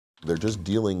They're just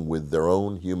dealing with their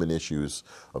own human issues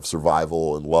of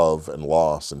survival and love and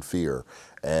loss and fear.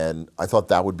 And I thought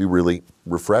that would be really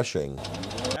refreshing.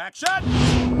 Action!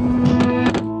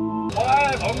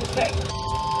 5 on set.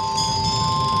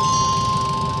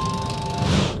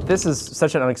 This is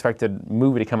such an unexpected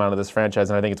movie to come out of this franchise,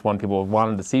 and I think it's one people have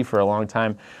wanted to see for a long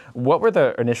time. What were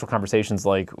the initial conversations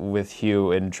like with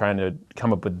Hugh in trying to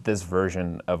come up with this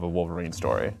version of a Wolverine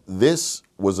story? This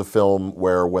was a film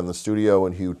where when the studio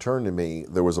and Hugh turned to me,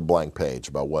 there was a blank page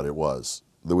about what it was.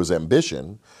 There was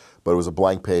ambition, but it was a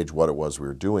blank page what it was we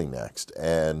were doing next.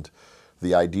 And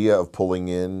the idea of pulling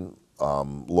in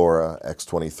Laura,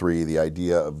 X-23, the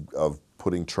idea of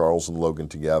putting Charles and Logan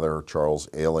together, Charles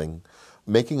ailing,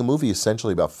 making a movie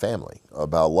essentially about family,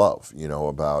 about love, you know,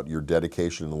 about your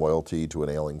dedication and loyalty to an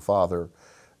ailing father,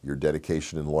 your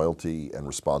dedication and loyalty and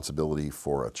responsibility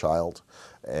for a child,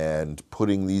 and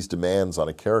putting these demands on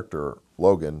a character,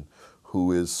 Logan,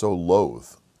 who is so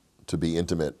loath to be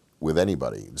intimate with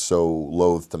anybody, so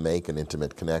loath to make an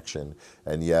intimate connection,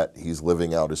 and yet he's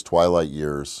living out his twilight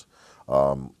years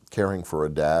caring for a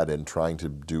dad and trying to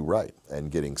do right, and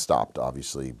getting stopped,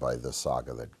 obviously, by the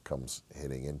saga that comes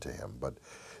hitting into him. But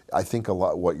I think a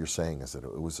lot what you're saying is that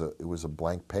it was a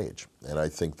blank page, and I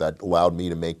think that allowed me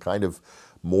to make kind of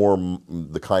more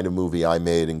the kind of movie I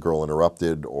made in Girl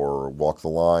Interrupted or Walk the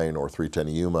Line or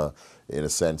 310 Yuma, in a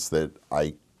sense that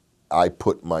I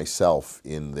put myself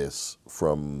in this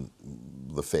from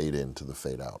the fade in to the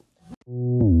fade out.